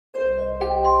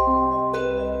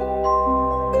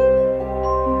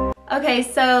Okay,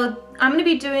 so I'm gonna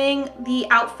be doing the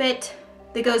outfit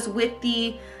that goes with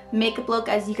the makeup look,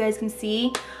 as you guys can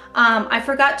see. I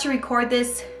forgot to record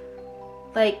this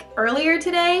like earlier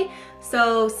today,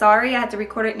 so sorry, I had to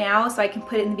record it now so I can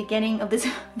put it in the beginning of this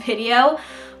video.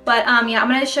 But yeah, I'm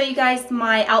gonna show you guys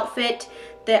my outfit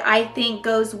that I think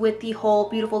goes with the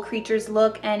whole Beautiful Creatures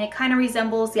look, and it kind of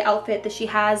resembles the outfit that she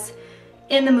has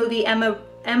in the movie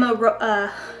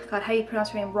God, how do you pronounce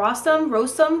her name?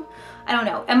 Rossum? I don't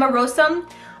know. Emma Rossum.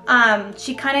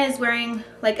 She kind of is wearing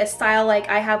like a style like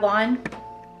I have on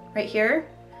right here.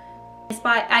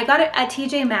 I got it at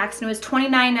TJ Maxx and it was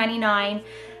 $29.99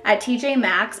 at TJ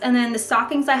Maxx. And then the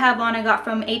stockings I have on I got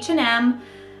from H&M, and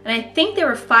I think they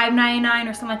were $5.99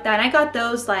 or something like that. And I got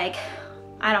those like,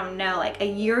 I don't know, like a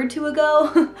year or two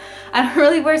ago. I don't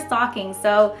really wear stockings,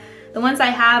 so the ones I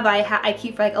have, I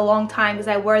keep for like a long time because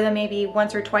I wear them maybe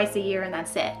once or twice a year and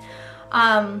that's it.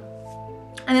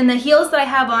 And then the heels that I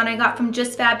have on I got from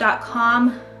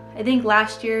justfab.com, I think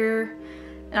last year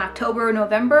in October or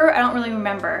November, I don't really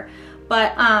remember.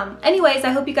 But anyways,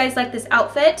 I hope you guys like this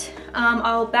outfit.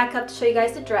 I'll back up to show you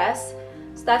guys the dress.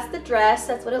 So that's the dress,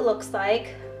 that's what it looks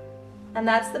like. And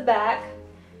that's the back.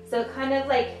 So it kind of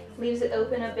like leaves it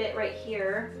open a bit right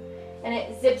here. And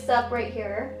it zips up right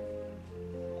here.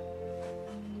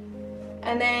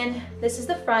 And then this is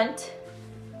the front.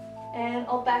 And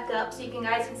I'll back up so you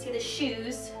guys can see the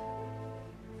shoes.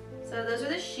 So those are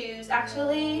the shoes.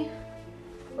 Actually,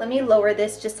 let me lower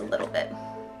this just a little bit.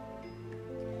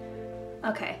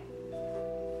 Okay.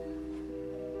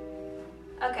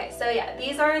 Okay, so yeah,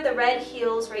 these are the red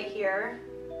heels right here.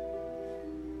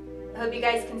 I hope you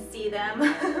guys can see them.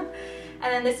 And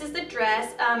then this is the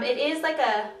dress. It is like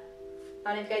a, I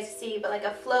don't know if you guys see, but like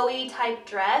a flowy type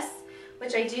dress,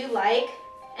 which I do like.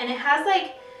 And it has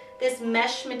like this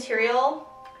mesh material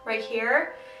right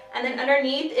here, and then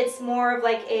underneath it's more of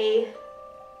like a,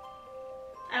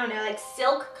 I don't know, like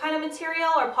silk kind of material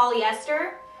or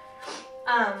polyester.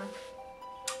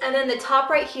 And then the top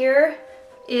right here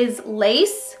is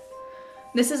lace.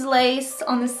 This is lace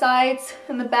on the sides,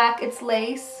 and the back it's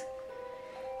lace.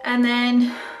 And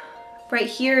then right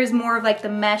here is more of like the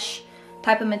mesh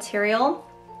type of material.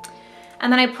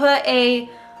 And then I put a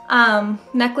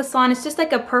necklace on. It's just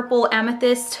like a purple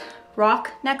amethyst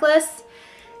rock necklace.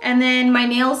 And then my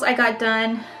nails I got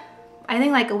done, I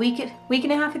think like a week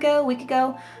and a half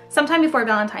ago, sometime before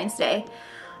Valentine's Day.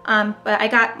 But I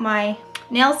got my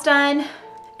nails done,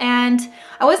 and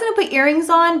I was gonna put earrings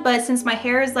on, but since my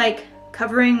hair is like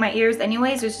covering my ears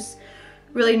anyways, there's just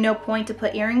really no point to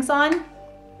put earrings on.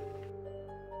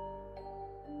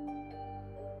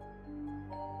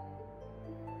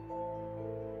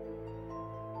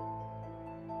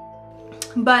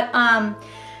 But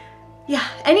yeah,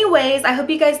 anyways, I hope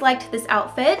you guys liked this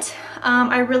outfit.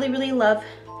 I really love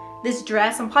this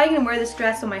dress. I'm probably gonna wear this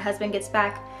dress when my husband gets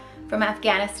back from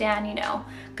Afghanistan, you know,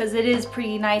 because it is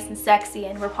pretty nice and sexy,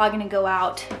 and we're probably gonna go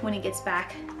out when he gets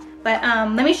back. But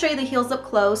let me show you the heels up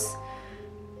close.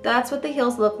 That's what the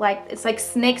heels look like. It's like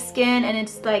snakeskin, and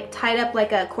it's like tied up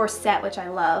like a corset, which I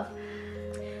love.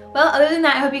 Well, other than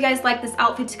that, I hope you guys like this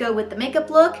outfit to go with the makeup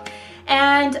look.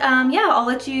 And yeah, I'll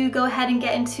let you go ahead and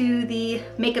get into the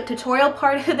makeup tutorial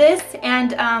part of this,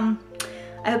 and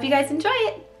I hope you guys enjoy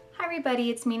it. Hi everybody,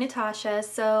 it's me, Natasha.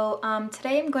 So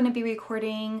today I'm going to be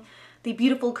recording the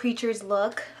Beautiful Creatures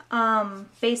look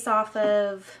based off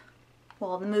of,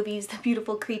 well, the movies The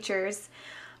Beautiful Creatures.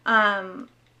 I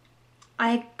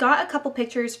got a couple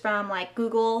pictures from like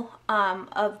Google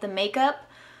of the makeup.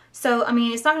 So, I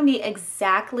mean, it's not going to be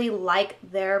exactly like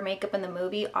their makeup in the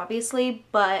movie, obviously,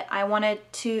 but I wanted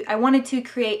to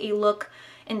create a look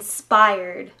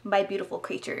inspired by Beautiful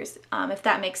Creatures, if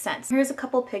that makes sense. Here's a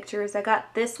couple pictures. I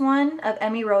got this one of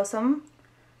Emma Rossum,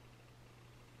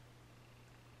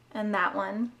 and that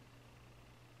one.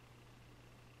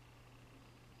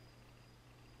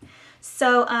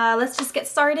 So let's just get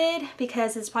started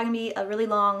because it's probably going to be a really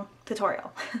long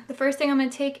tutorial. The first thing I'm going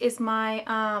to take is my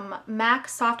MAC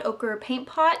Soft Ochre Paint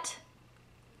Pot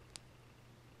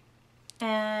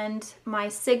and my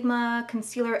Sigma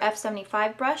Concealer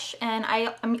F75 brush. And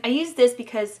I use this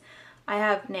because I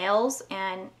have nails,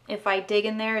 and if I dig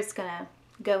in there, it's going to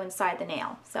go inside the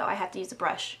nail. So I have to use a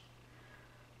brush.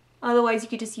 Otherwise, you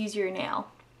could just use your nail.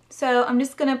 So I'm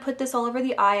just going to put this all over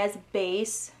the eye as a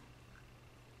base.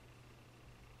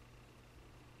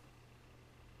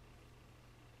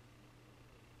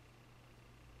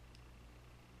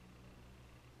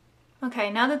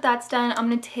 Okay, now that that's done, I'm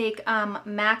going to take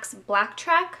MAC's Black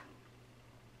Track.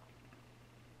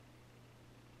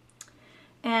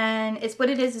 And it's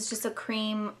just a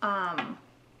cream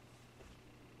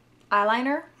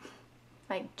eyeliner.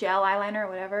 like gel eyeliner or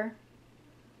whatever.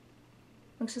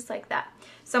 Looks just like that.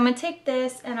 So I'm going to take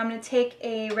this and I'm going to take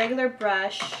a regular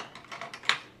brush.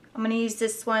 I'm going to use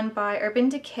this one by Urban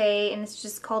Decay and it's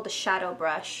just called the Shadow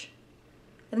Brush.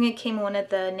 I think it came in one of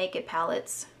the Naked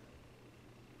palettes.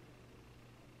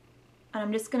 And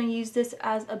I'm just going to use this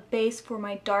as a base for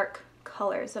my dark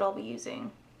colors that I'll be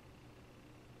using.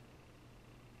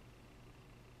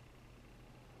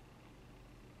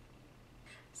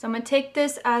 So I'm going to take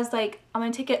this as like, I'm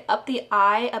going to take it up the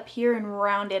eye up here and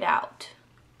round it out.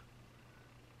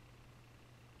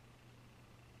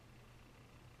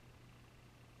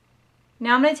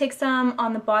 Now I'm going to take some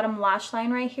on the bottom lash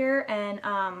line right here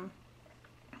and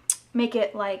make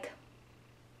it like,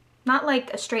 not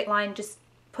like a straight line, just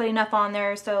put enough on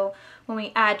there so when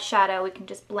we add shadow we can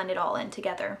just blend it all in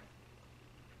together.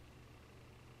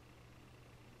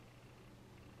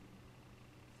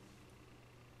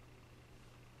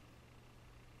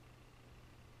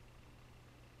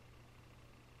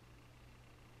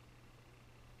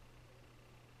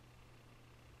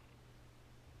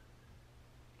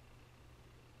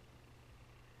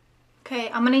 Okay,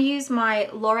 I'm going to use my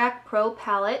LORAC Pro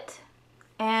palette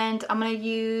and I'm going to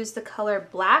use the color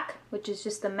Black, which is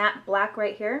just the matte black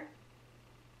right here.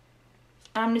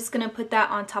 And I'm just going to put that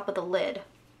on top of the lid.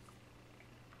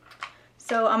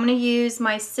 So I'm going to use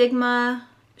my Sigma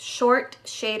Short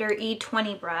Shader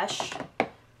E20 brush.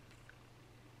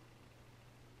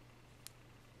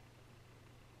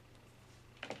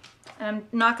 And I'm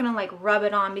not going to like rub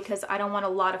it on because I don't want a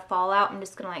lot of fallout. I'm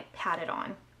just going to like pat it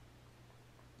on.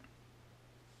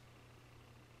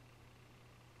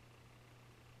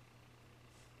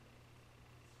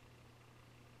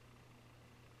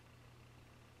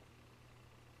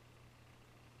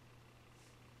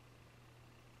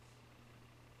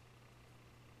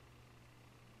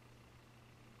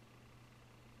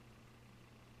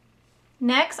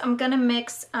 Next, I'm gonna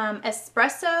mix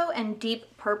espresso and deep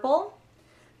purple.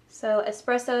 So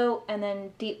espresso and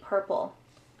then deep purple.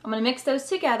 I'm gonna mix those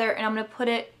together and I'm gonna put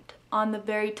it on the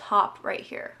very top right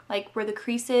here, like where the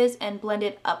crease is, and blend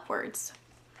it upwards.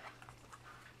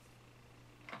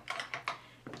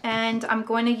 And I'm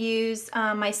going to use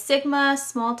my Sigma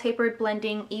Small Tapered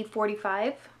Blending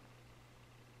E45.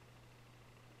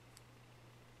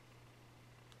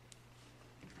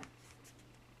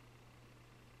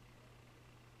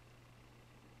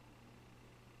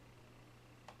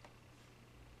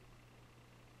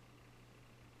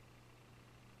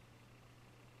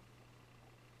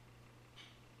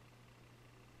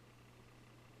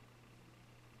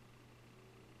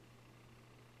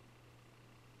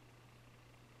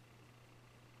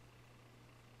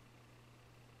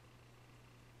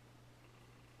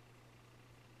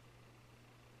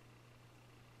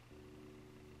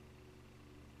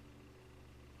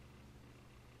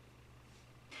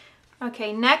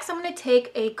 Okay, next I'm going to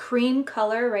take a cream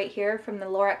color right here from the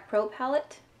LORAC Pro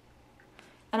palette.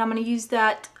 And I'm going to use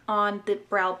that on the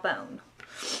brow bone.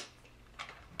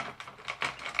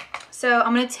 So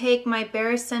I'm going to take my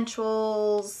Bare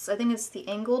Essentials, I think it's the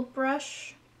angled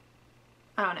brush.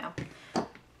 I don't know.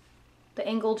 The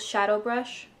angled shadow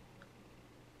brush.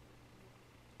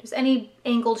 Just any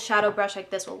angled shadow brush like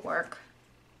this will work.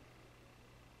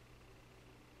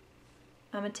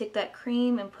 I'm going to take that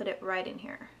cream and put it right in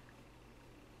here.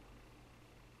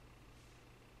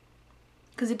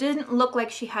 Because it didn't look like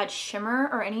she had shimmer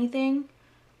or anything.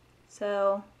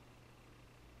 So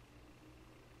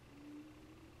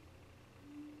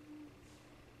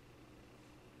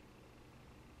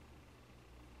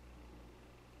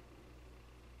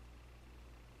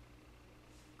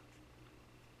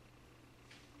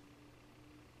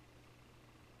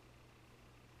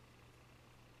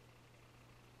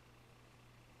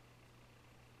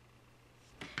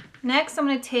next I'm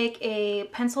going to take a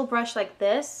pencil brush like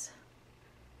this.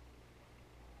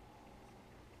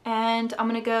 And I'm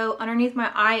going to go underneath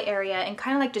my eye area and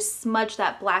kind of like just smudge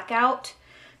that black out.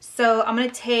 So I'm going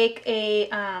to take a,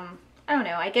 I don't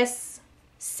know, I guess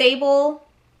Sable,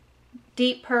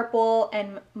 Deep Purple,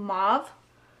 and Mauve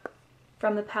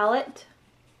from the palette.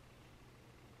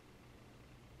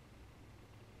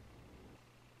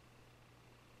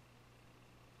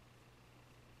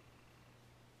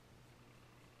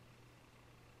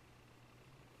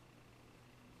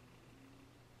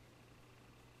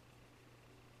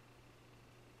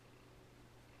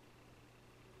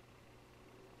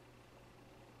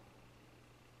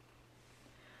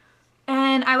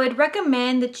 And I would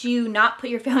recommend that you not put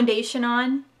your foundation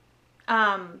on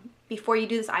before you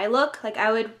do this eye look. Like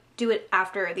I would do it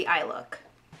after the eye look.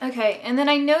 Okay, and then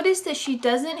I noticed that she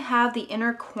doesn't have the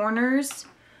inner corners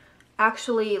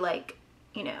actually like,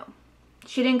 you know,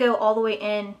 she didn't go all the way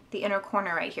in the inner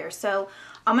corner right here. So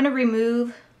I'm gonna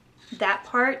remove that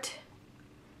part.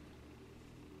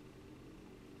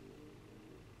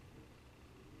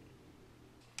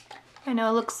 I know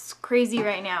it looks crazy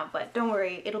right now, but don't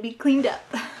worry, it'll be cleaned up.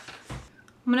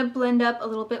 I'm gonna blend up a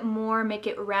little bit more, make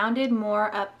it rounded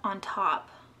more up on top.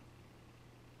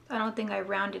 I don't think I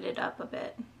rounded it up a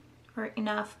bit or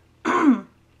enough.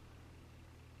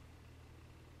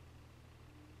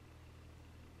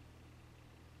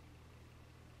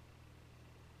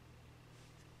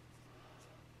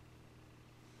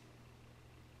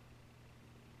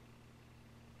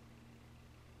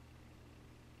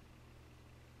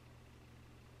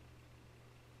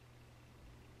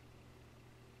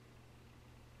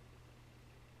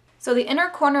 So the inner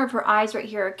corner of her eyes right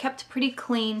here are kept pretty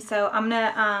clean, so I'm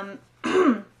gonna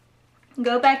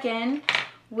go back in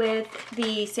with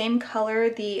the same color,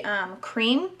 the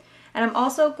cream, and I'm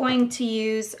also going to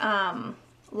use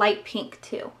light pink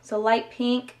too. So light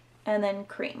pink and then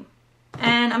cream.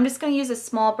 And I'm just gonna use a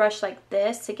small brush like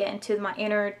this to get into my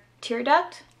inner tear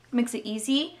duct. Makes it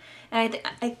easy. And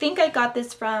I think I got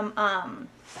this from,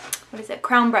 what is it,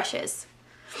 Crown Brushes.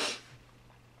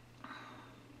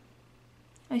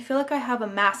 I feel like I have a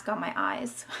mask on my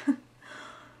eyes.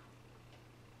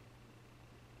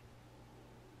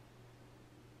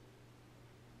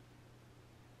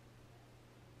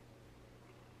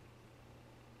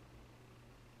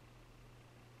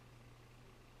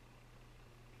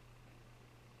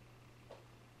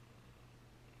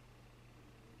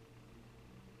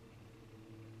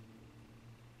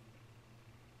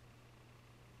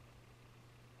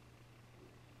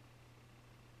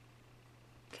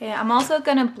 Okay, I'm also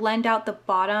gonna blend out the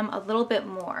bottom a little bit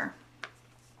more.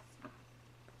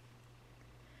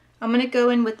 I'm gonna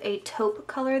go in with a taupe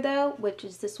color though, which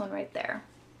is this one right there.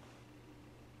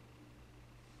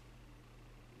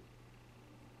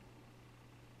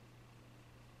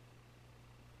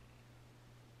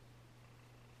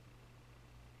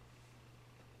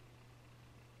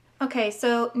 Okay,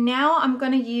 so now I'm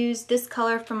gonna use this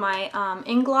color from my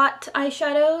Inglot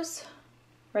Eyeshadows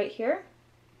right here.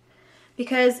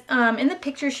 Because in the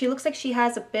picture she looks like she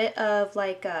has a bit of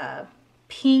like a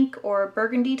pink or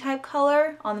burgundy type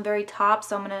color on the very top,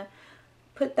 so I'm gonna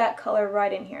put that color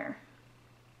right in here.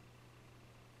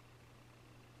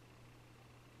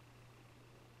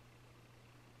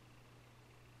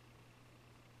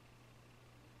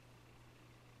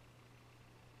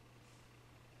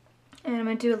 And I'm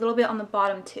gonna do a little bit on the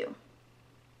bottom too.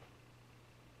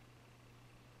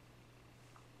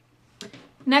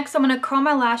 Next, I'm gonna curl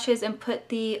my lashes and put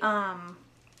the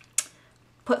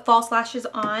put false lashes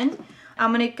on.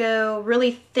 I'm gonna go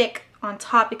really thick on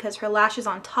top because her lashes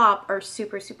on top are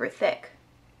super thick.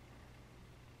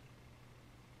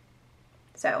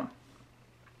 So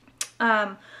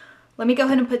let me go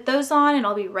ahead and put those on and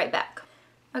I'll be right back.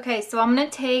 Okay, so I'm gonna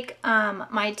take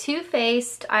my Too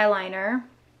Faced eyeliner.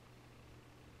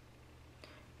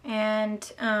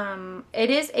 And it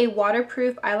is a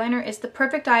waterproof eyeliner. It's the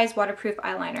Perfect Eyes waterproof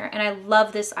eyeliner, and I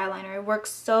love this eyeliner. It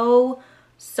works so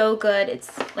good.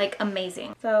 It's like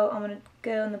amazing. So I'm gonna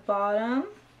go in the bottom,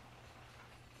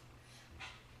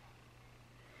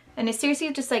 and it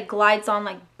seriously just like glides on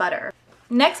like butter.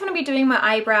 Next I'm gonna be doing my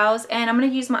eyebrows, and I'm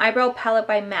gonna use my eyebrow palette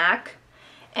by MAC,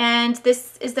 and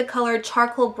this is the color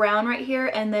charcoal brown right here,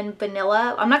 and then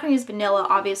vanilla. I'm not gonna use vanilla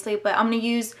obviously, but I'm gonna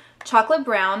use chocolate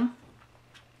brown.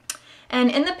 And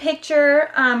in the picture,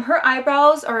 her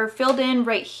eyebrows are filled in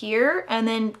right here and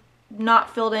then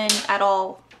not filled in at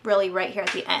all really right here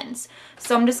at the ends.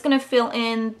 So I'm just gonna fill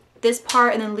in this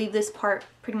part and then leave this part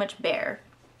pretty much bare.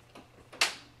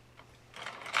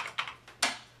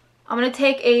 I'm gonna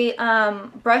take a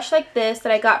brush like this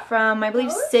that I got from, I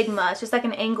believe, Sigma. It's just like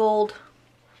an angled,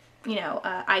 you know,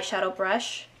 eyeshadow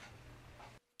brush.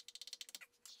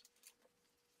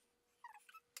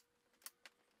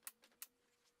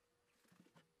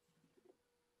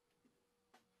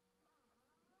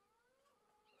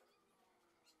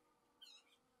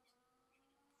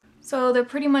 So they're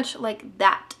pretty much like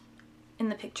that in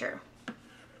the picture.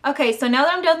 Okay, so now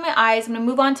that I'm done with my eyes, I'm gonna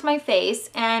move on to my face.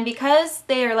 And because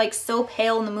they are like so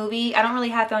pale in the movie, I don't really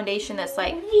have foundation that's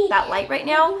like that light right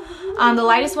now. The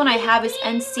lightest one I have is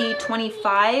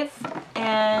NC25,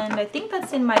 and I think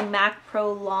that's in my MAC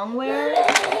Pro Longwear.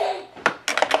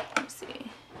 Let's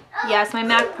see. Yeah, it's my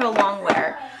MAC Pro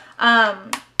Longwear.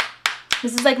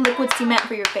 This is like liquid cement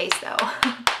for your face though.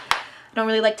 I don't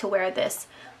really like to wear this,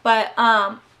 but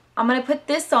I'm gonna put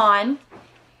this on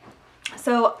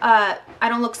so I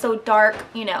don't look so dark,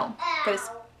 you know, for this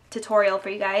tutorial for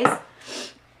you guys.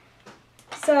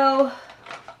 So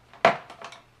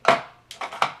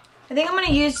I think I'm going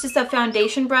to use just a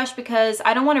foundation brush because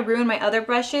I don't want to ruin my other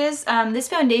brushes. This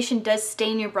foundation does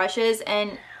stain your brushes,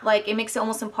 and like it makes it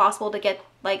almost impossible to get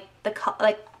like the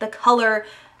color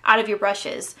out of your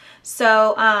brushes.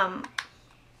 So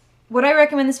would I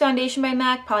recommend this foundation by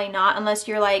MAC? Probably not, unless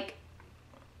you're like,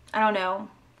 I don't know,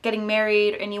 getting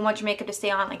married and you want your makeup to stay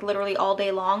on like literally all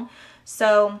day long.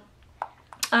 So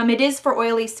it is for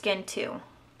oily skin too.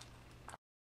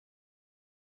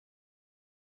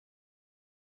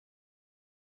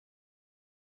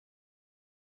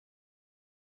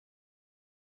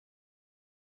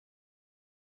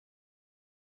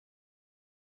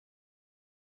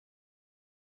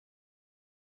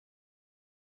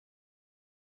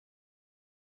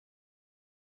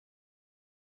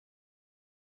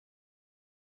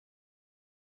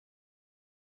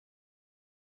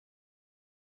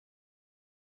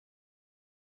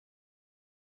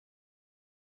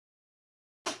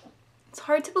 It's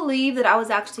hard to believe that I was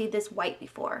actually this white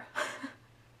before.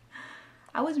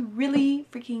 I was really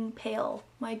freaking pale.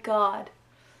 My God.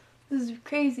 This is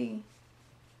crazy.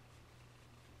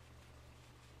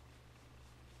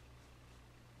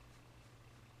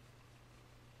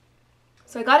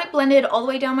 So I got it blended all the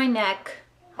way down my neck,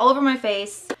 all over my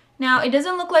face. Now, it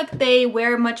doesn't look like they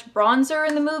wear much bronzer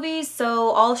in the movies, so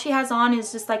all she has on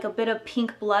is just like a bit of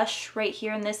pink blush right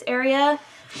here in this area.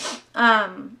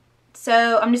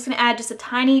 So I'm just going to add just a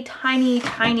tiny,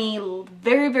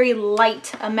 very, very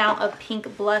light amount of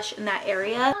pink blush in that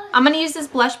area. I'm going to use this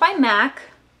blush by MAC.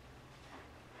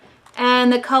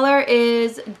 And the color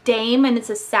is Dame, and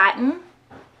it's a satin.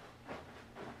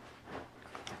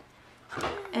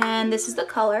 And this is the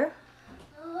color.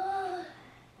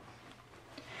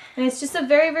 And it's just a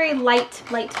very, very light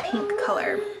pink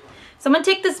color. So I'm going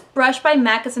to take this brush by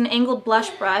MAC. It's an angled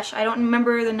blush brush. I don't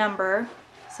remember the number.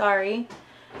 Sorry.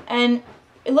 And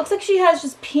it looks like she has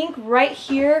just pink right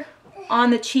here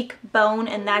on the cheekbone,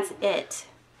 and that's it.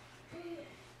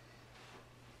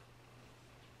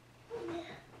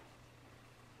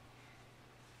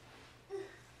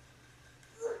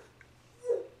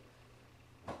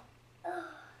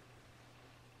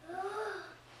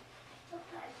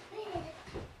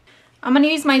 I'm going to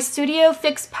use my Studio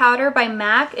Fix powder by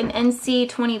MAC in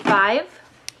NC25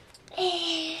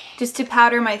 just to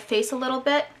powder my face a little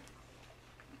bit.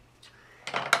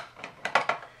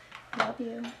 Love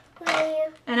you.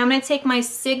 And I'm going to take my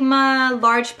Sigma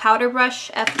large powder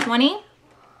brush F20.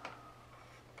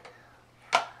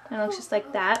 And it looks just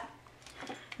like that.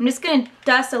 I'm just going to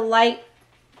dust a light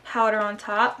powder on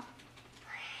top,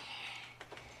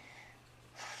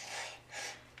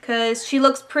 because she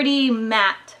looks pretty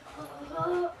matte.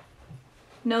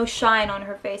 No shine on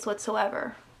her face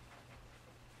whatsoever.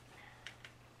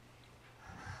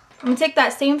 I'm going to take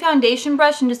that same foundation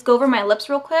brush and just go over my lips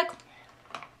real quick.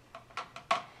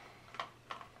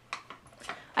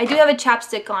 I do have a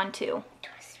chapstick on too.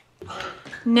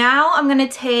 Now I'm going to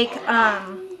take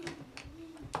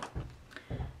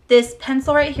this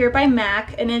pencil right here by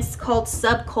MAC, and it's called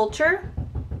Subculture.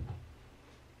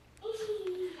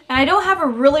 And I don't have a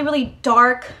really, really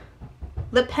dark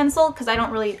lip pencil because I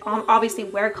don't really obviously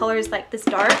wear colors like this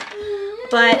dark,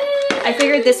 but I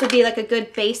figured this would be like a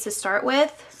good base to start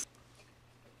with.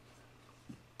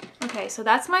 Okay, so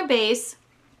that's my base.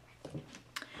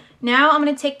 Now I'm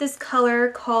going to take this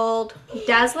color called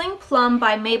Dazzling Plum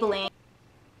by Maybelline.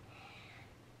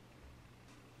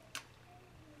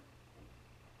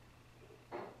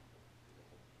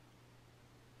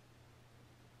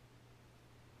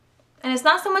 And it's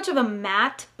not so much of a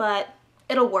matte, but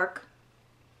it'll work.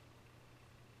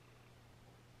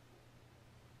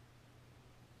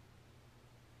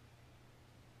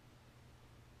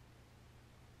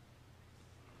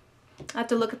 I have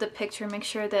to look at the picture and make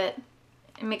sure that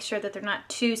they're not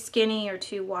too skinny or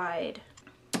too wide.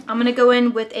 I'm going to go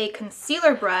in with a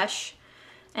concealer brush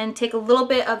and take a little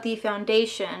bit of the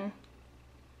foundation.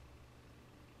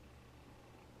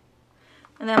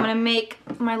 And then I'm going to make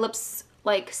my lips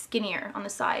like skinnier on the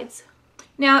sides.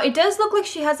 Now it does look like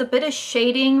she has a bit of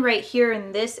shading right here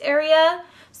in this area.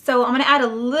 So I'm going to add a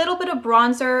little bit of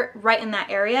bronzer right in that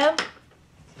area.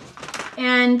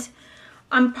 And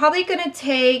I'm probably going to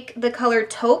take the color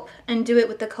Taupe and do it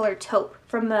with the color Taupe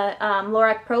from the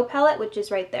LORAC Pro palette, which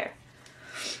is right there.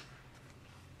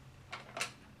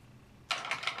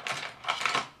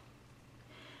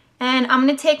 And I'm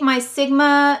going to take my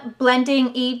Sigma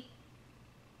Blending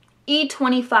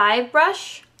E25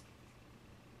 brush.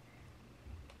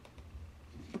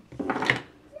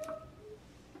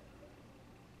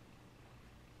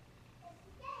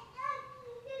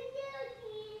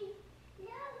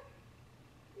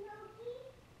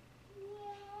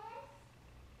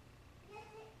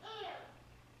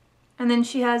 And then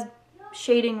she has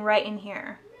shading right in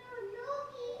here.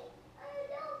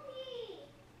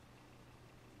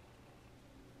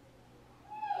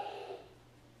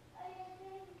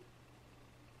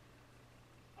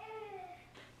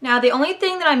 Now the only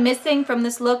thing that I'm missing from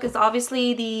this look is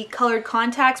obviously the colored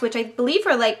contacts, which I believe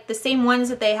are like the same ones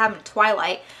that they have in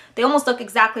Twilight. They almost look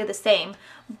exactly the same.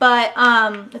 But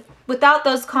without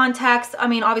those contacts, I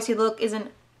mean, obviously the look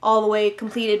isn't all the way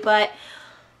completed, but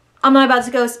I'm not about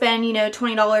to go spend, you know,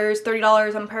 $20,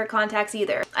 $30 on a pair of contacts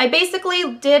either. I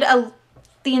basically did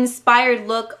the inspired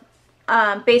look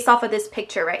based off of this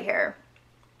picture right here.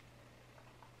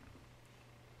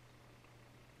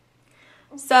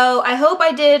 So I hope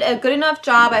I did a good enough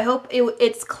job. I hope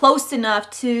it's close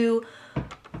enough to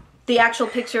the actual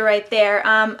picture right there.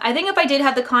 I think if I did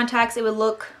have the contacts, it would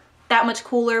look that much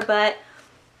cooler, but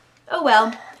oh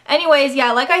well. Anyways,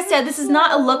 yeah, like I said, this is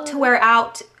not a look to wear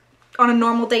out on a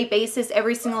normal day basis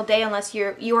every single day unless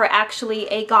you are actually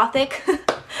a gothic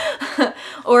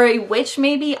or a witch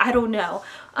maybe, I don't know.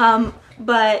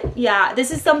 But yeah, this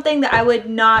is something that I would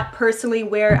not personally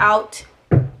wear out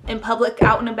in public,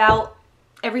 out and about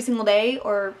every single day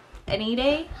or any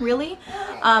day really,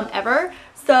 ever.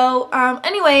 So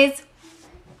anyways,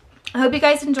 I hope you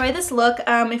guys enjoy this look.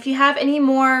 If you have any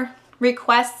more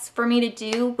requests for me to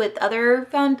do with other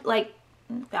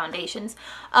foundations,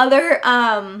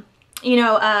 other you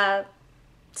know,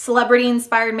 celebrity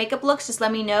inspired makeup looks, just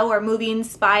let me know, or movie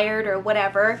inspired or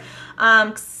whatever.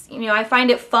 You know, I find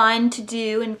it fun to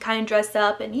do and kind of dress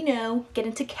up and, you know, get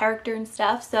into character and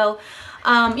stuff. So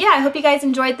yeah, I hope you guys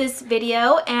enjoyed this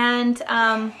video, and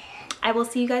I will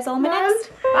see you guys all in my next.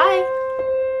 Bye.